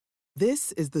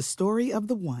This is the story of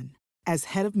the one. As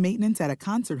head of maintenance at a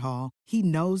concert hall, he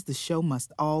knows the show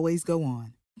must always go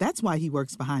on. That's why he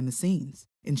works behind the scenes,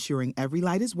 ensuring every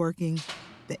light is working,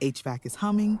 the HVAC is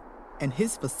humming, and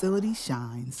his facility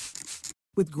shines.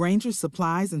 With Grainger's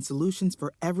supplies and solutions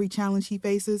for every challenge he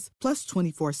faces, plus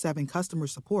 24/7 customer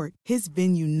support, his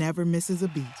venue never misses a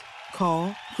beat.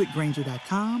 Call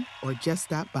quickgrainger.com or just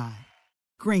stop by.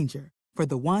 Grainger, for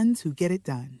the ones who get it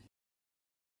done.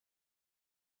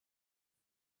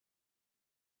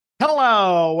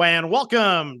 Hello, and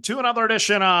welcome to another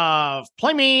edition of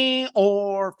Play Me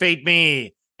or Fade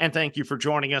Me. And thank you for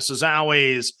joining us as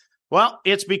always. Well,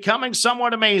 it's becoming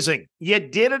somewhat amazing. You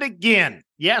did it again.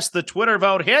 Yes, the Twitter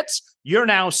vote hits. You're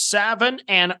now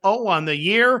 7-0 on the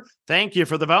year. Thank you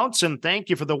for the votes, and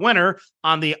thank you for the winner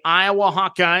on the Iowa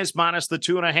Hawkeyes minus the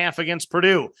 2.5 against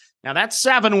Purdue. Now, that's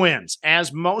 7 wins.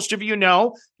 As most of you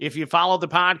know, if you follow the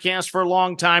podcast for a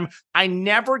long time, I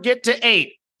never get to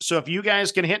 8. So if you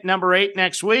guys can hit number 8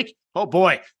 next week, oh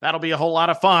boy, that'll be a whole lot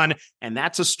of fun. And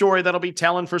that's a story that'll be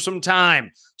telling for some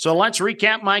time. So let's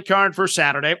recap my card for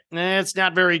Saturday. It's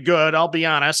not very good, I'll be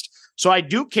honest. So I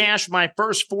do cash my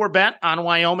first 4 bet on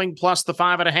Wyoming plus the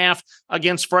 5.5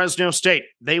 against Fresno State.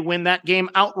 They win that game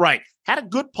outright. Had a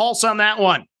good pulse on that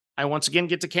one. I once again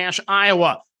get to cash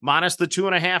Iowa minus the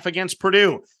 2.5 against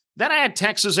Purdue. Then I had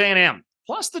Texas A&M.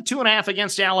 Plus the 2.5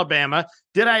 against Alabama.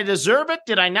 Did I deserve it?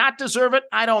 Did I not deserve it?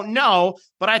 I don't know,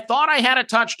 but I thought I had a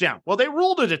touchdown. Well, they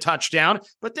ruled it a touchdown,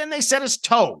 but then they said his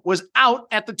toe was out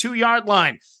at the 2-yard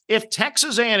line. If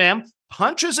Texas A&M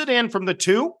punches it in from the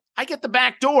 2, I get the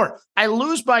back door. I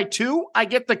lose by 2, I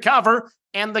get the cover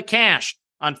and the cash.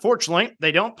 Unfortunately,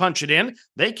 they don't punch it in.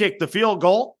 They kick the field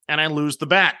goal, and I lose the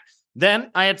bet.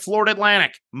 Then I had Florida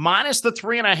Atlantic minus the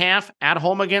 3.5 at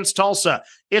home against Tulsa.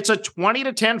 It's a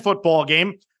 20-10 football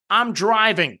game. I'm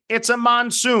driving. It's a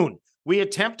monsoon. We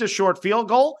attempt a short field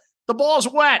goal. The ball's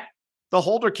wet. The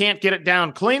holder can't get it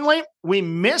down cleanly. We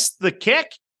missed the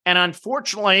kick, and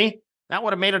unfortunately, that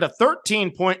would have made it a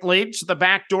 13-point lead, so the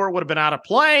back door would have been out of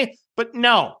play. But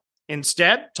no.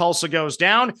 Instead, Tulsa goes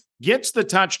down, gets the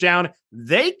touchdown.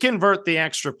 They convert the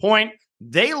extra point.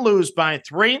 They lose by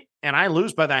 3, and I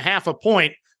lose by the 0.5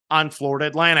 point on Florida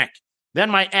Atlantic.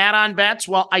 Then my add-on bets,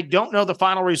 well, I don't know the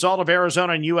final result of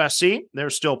Arizona and USC.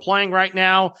 They're still playing right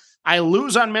now. I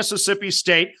lose on Mississippi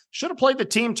State. Should have played the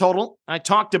team total. I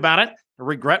talked about it. I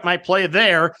regret my play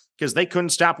there because they couldn't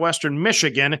stop Western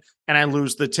Michigan, and I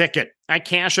lose the ticket. I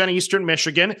cash on Eastern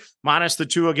Michigan, minus the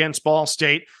 2 against Ball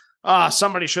State.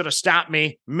 Somebody should have stopped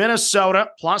me. Minnesota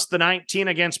plus the 19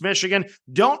 against Michigan.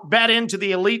 Don't bet into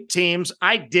the elite teams.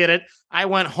 I did it. I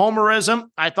went homerism.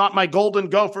 I thought my Golden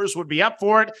Gophers would be up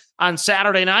for it on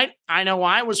Saturday night. I know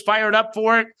I was fired up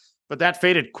for it, but that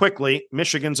faded quickly.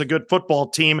 Michigan's a good football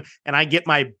team, and I get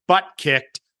my butt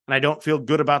kicked, and I don't feel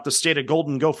good about the state of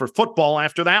Golden Gopher football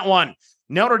after that one.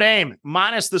 Notre Dame,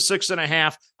 minus the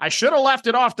 6.5. I should have left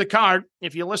it off the card.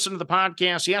 If you listened to the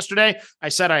podcast yesterday, I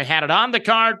said I had it on the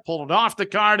card, pulled it off the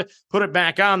card, put it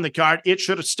back on the card. It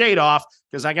should have stayed off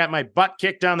because I got my butt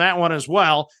kicked on that one as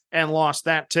well and lost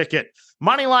that ticket.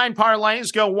 Moneyline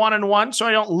parlays go 1-1, so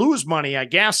I don't lose money, I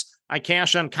guess. I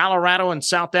cash on Colorado and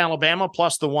South Alabama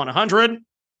plus the 100.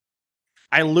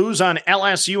 I lose on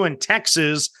LSU and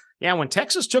Texas. Yeah, when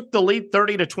Texas took the lead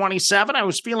 30-27, I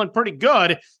was feeling pretty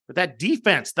good. But that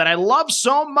defense that I love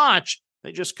so much,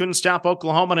 they just couldn't stop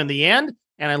Oklahoma in the end,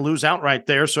 and I lose outright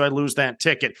there, so I lose that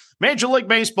ticket. Major League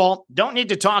Baseball, don't need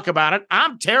to talk about it.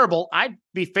 I'm terrible. I'd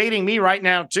be fading me right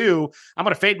now, too. I'm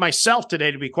going to fade myself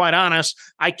today, to be quite honest.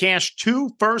 I cashed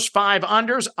 2 first 5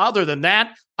 unders. Other than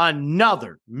that,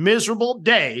 another miserable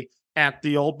day at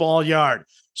the old ball yard.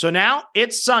 So now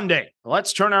it's Sunday.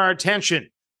 Let's turn our attention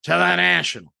to the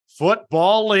National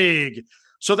Football League.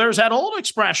 So there's that old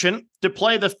expression to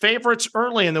play the favorites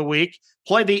early in the week,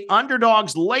 play the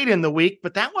underdogs late in the week,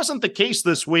 but that wasn't the case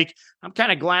this week. I'm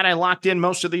kind of glad I locked in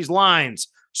most of these lines.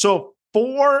 So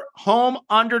 4 home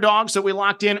underdogs that we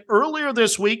locked in earlier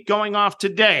this week going off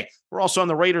today. We're also on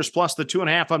the Raiders plus the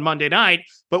 2.5 on Monday night.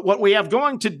 But what we have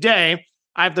going today,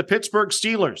 I have the Pittsburgh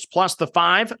Steelers plus the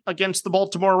 5 against the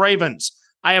Baltimore Ravens.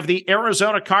 I have the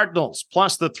Arizona Cardinals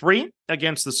plus the 3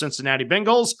 against the Cincinnati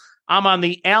Bengals. I'm on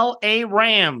the L.A.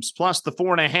 Rams plus the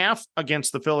 4.5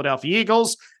 against the Philadelphia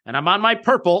Eagles. And I'm on my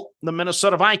purple, the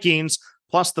Minnesota Vikings,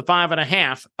 plus the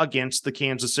 5.5 against the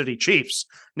Kansas City Chiefs.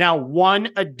 Now,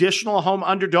 one additional home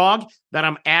underdog that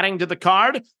I'm adding to the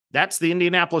card, that's the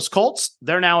Indianapolis Colts.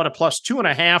 They're now at a plus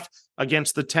 2.5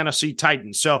 against the Tennessee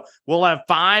Titans. So we'll have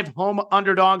 5 home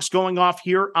underdogs going off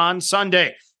here on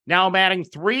Sunday. Now I'm adding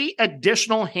 3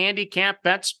 additional handicap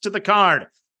bets to the card.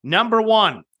 Number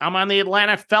 1, I'm on the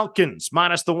Atlanta Falcons,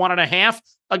 minus the 1.5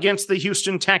 against the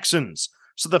Houston Texans.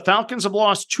 So the Falcons have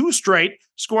lost 2 straight,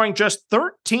 scoring just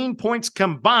 13 points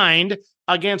combined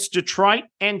against Detroit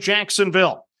and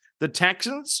Jacksonville. The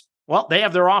Texans, well, they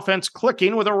have their offense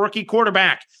clicking with a rookie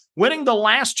quarterback, winning the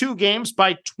last 2 games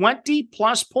by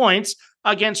 20-plus points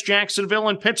against Jacksonville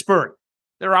and Pittsburgh.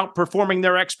 They're outperforming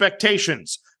their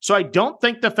expectations. So I don't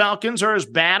think the Falcons are as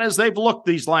bad as they've looked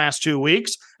these last 2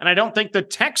 weeks, and I don't think the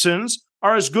Texans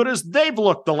are as good as they've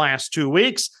looked the last 2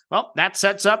 weeks. Well, that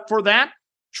sets up for that.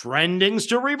 Trendings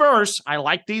to reverse. I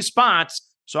like these spots.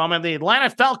 So I'm in the Atlanta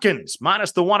Falcons,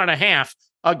 minus the 1.5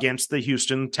 against the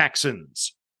Houston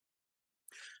Texans.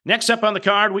 Next up on the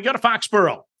card, we go to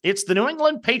Foxborough. It's the New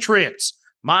England Patriots,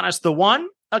 minus the 1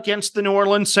 against the New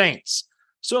Orleans Saints.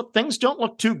 So things don't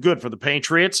look too good for the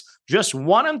Patriots. Just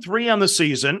 1-3 on the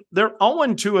season. They're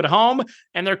 0-2 at home,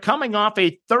 and they're coming off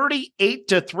a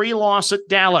 38-3 loss at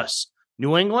Dallas.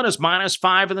 New England is minus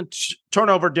 5 in the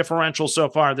turnover differential so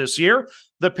far this year.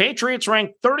 The Patriots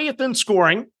rank 30th in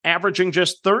scoring, averaging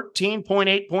just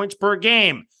 13.8 points per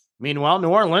game. Meanwhile, New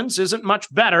Orleans isn't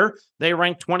much better. They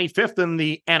rank 25th in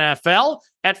the NFL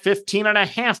at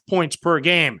 15.5 points per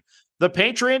game. The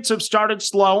Patriots have started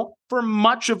slow for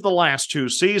much of the last 2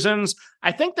 seasons.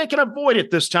 I think they can avoid it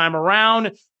this time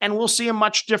around, and we'll see a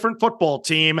much different football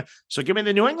team. So give me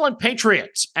the New England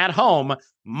Patriots at home,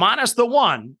 minus the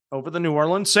 1 over the New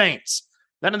Orleans Saints.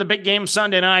 Then in the big game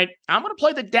Sunday night, I'm going to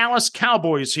play the Dallas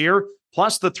Cowboys here,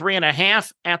 plus the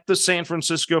 3.5 at the San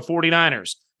Francisco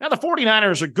 49ers. Now, the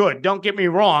 49ers are good, don't get me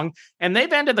wrong, and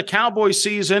they've ended the Cowboys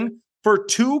season for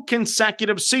 2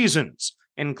 consecutive seasons,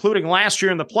 including last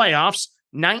year in the playoffs,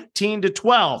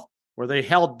 19-12, where they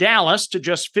held Dallas to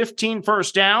just 15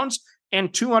 first downs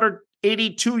and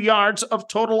 282 yards of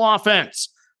total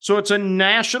offense. So it's a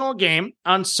national game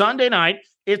on Sunday night.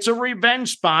 It's a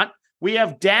revenge spot. We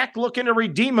have Dak looking to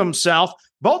redeem himself.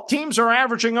 Both teams are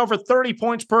averaging over 30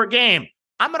 points per game.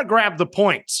 I'm going to grab the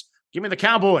points. Give me the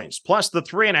Cowboys plus the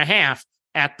 3.5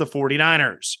 at the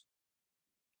 49ers.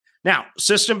 Now,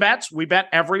 system bets, we bet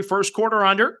every first quarter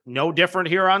under. No different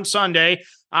here on Sunday.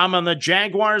 I'm on the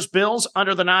Jaguars Bills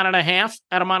under the 9.5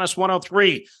 at a minus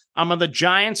 103. I'm on the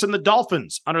Giants and the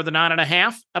Dolphins under the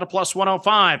 9.5 at a plus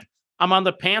 105. I'm on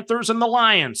the Panthers and the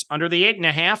Lions under the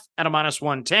 8.5 at a minus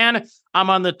 110. I'm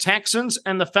on the Texans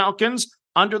and the Falcons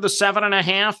under the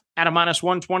 7.5 at a minus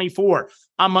 124.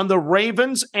 I'm on the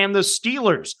Ravens and the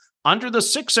Steelers under the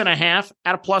 6.5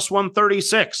 at a plus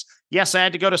 136. Yes, I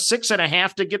had to go to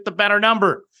 6.5 to get the better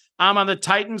number. I'm on the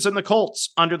Titans and the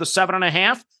Colts under the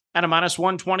 7.5 at a minus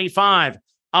 125.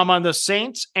 I'm on the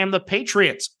Saints and the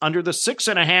Patriots under the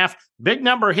 6.5, big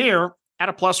number here, at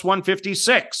a plus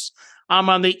 156. I'm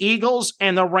on the Eagles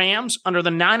and the Rams under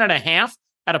the 9.5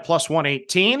 at a plus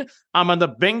 118. I'm on the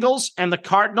Bengals and the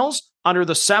Cardinals under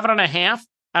the 7.5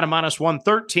 at a minus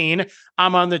 113.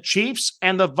 I'm on the Chiefs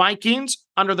and the Vikings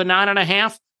under the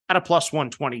 9.5 at a plus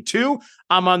 122.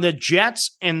 I'm on the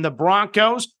Jets and the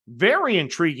Broncos. Very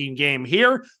intriguing game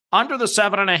here. Under the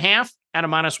 7.5 at a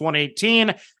minus 118.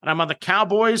 And I'm on the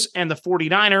Cowboys and the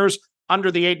 49ers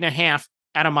under the 8.5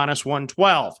 at a minus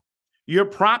 112. Your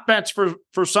prop bets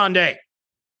for Sunday.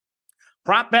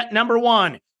 Prop bet number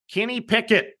 1, Kenny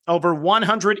Pickett over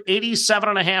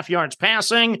 187.5 yards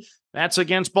passing. That's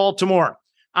against Baltimore.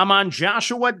 I'm on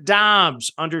Joshua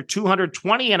Dobbs under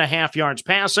 220.5 yards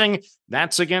passing.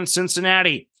 That's against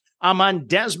Cincinnati. I'm on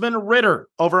Desmond Ridder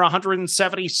over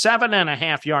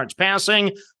 177.5 yards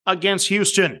passing against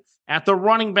Houston. At the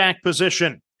running back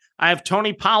position, I have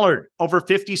Tony Pollard over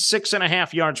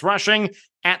 56.5 yards rushing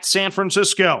at San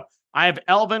Francisco. I have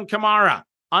Elvin Kamara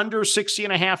under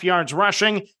 60.5 yards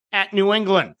rushing at New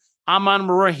England. I'm on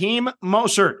Raheem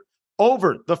Mostert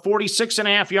over the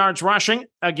 46.5 yards rushing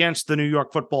against the New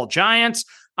York Football Giants.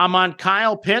 I'm on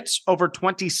Kyle Pitts over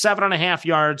 27.5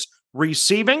 yards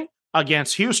receiving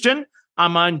against Houston.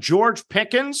 I'm on George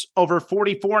Pickens over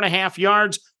 44.5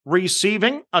 yards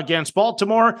receiving against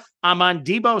Baltimore. I'm on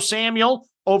Deebo Samuel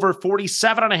over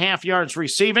 47.5 yards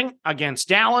receiving against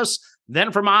Dallas.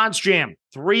 Then from OddsJam,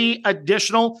 3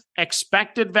 additional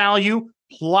expected value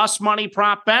plus money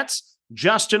prop bets.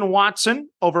 Justin Watson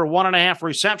over 1.5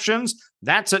 receptions.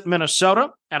 That's at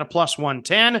Minnesota at a plus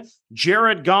 110.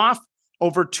 Jared Goff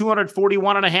over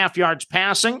 241.5 yards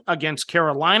passing against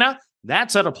Carolina.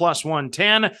 That's at a plus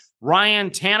 110. Ryan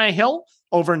Tannehill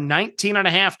over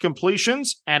 19.5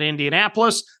 completions at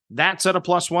Indianapolis. That's at a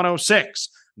plus 106.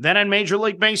 Then in Major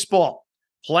League Baseball,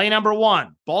 play number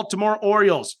 1, Baltimore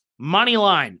Orioles, money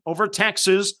line over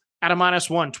Texas at a minus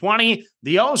 120.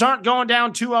 The O's aren't going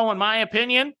down 2-0 in my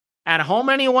opinion, at home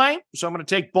anyway. So I'm going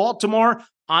to take Baltimore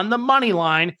on the money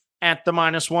line at the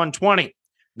 -120.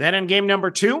 Then in game number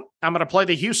 2, I'm going to play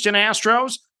the Houston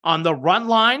Astros on the run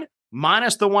line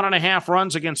minus the 1.5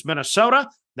 runs against Minnesota.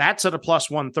 That's at a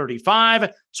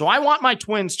 +135. So I want my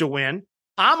Twins to win.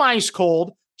 I'm ice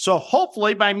cold. So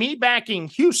hopefully by me backing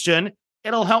Houston,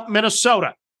 it'll help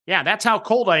Minnesota. Yeah, that's how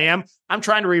cold I am. I'm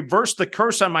trying to reverse the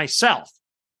curse on myself.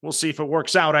 We'll see if it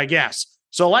works out, I guess.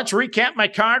 So let's recap my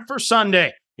card for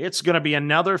Sunday. It's going to be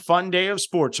another fun day of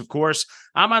sports, of course.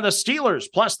 I'm on the Steelers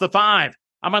plus the 5.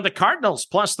 I'm on the Cardinals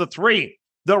plus the 3.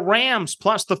 The Rams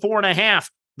plus the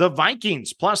 4.5. The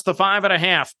Vikings plus the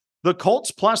 5.5. The Colts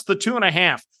plus the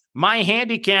 2.5. My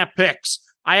handicap picks.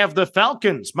 I have the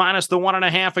Falcons minus the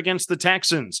 1.5 against the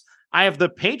Texans. I have the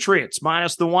Patriots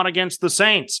minus the 1 against the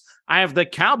Saints. I have the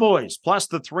Cowboys plus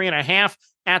the 3.5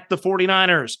 at the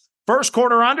 49ers. First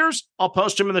quarter unders, I'll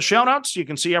post them in the show notes. You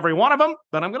can see every one of them,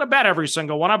 but I'm going to bet every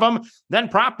single one of them. Then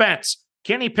prop bets.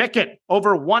 Kenny Pickett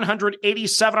over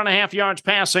 187.5 yards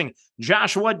passing.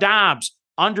 Joshua Dobbs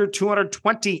under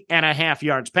 220.5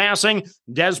 yards passing.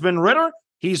 Desmond Ridder,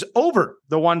 he's over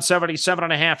the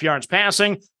 177.5 yards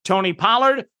passing. Tony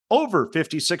Pollard, over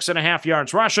 56.5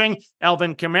 yards rushing.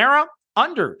 Alvin Kamara,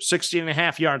 under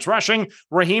 16.5 yards rushing.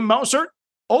 Raheem Mostert,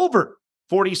 over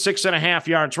 46.5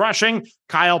 yards rushing.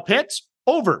 Kyle Pitts,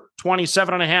 over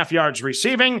 27.5 yards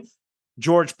receiving.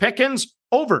 George Pickens,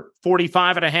 over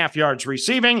 45.5 yards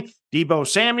receiving. Deebo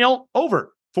Samuel,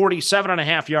 over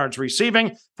 47.5 yards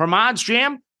receiving. From Odds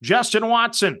Jam, Justin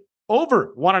Watson,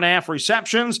 over 1.5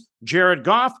 receptions. Jared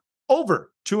Goff,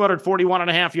 over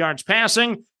 241.5 yards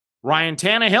passing. Ryan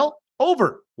Tannehill,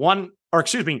 over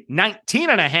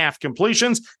 19.5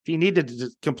 completions. If he needed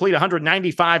to complete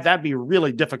 195, that'd be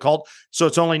really difficult. So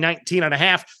it's only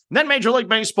 19.5. Then Major League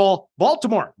Baseball,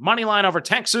 Baltimore, money line over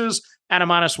Texas at a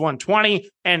 -120.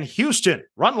 And Houston,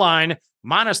 run line,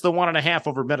 minus the 1.5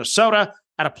 over Minnesota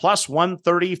at a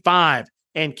 +135.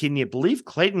 And can you believe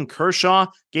Clayton Kershaw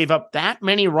gave up that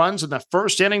many runs in the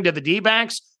first inning to the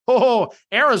D-backs? Oh,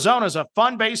 Arizona's a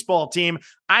fun baseball team.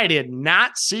 I did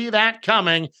not see that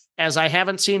coming, as I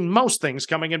haven't seen most things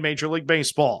coming in Major League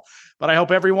Baseball. But I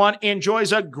hope everyone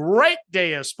enjoys a great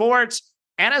day of sports.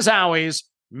 And as always,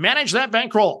 manage that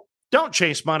bankroll. Don't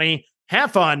chase money.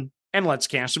 Have fun. And let's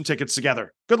cash some tickets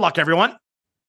together. Good luck, everyone.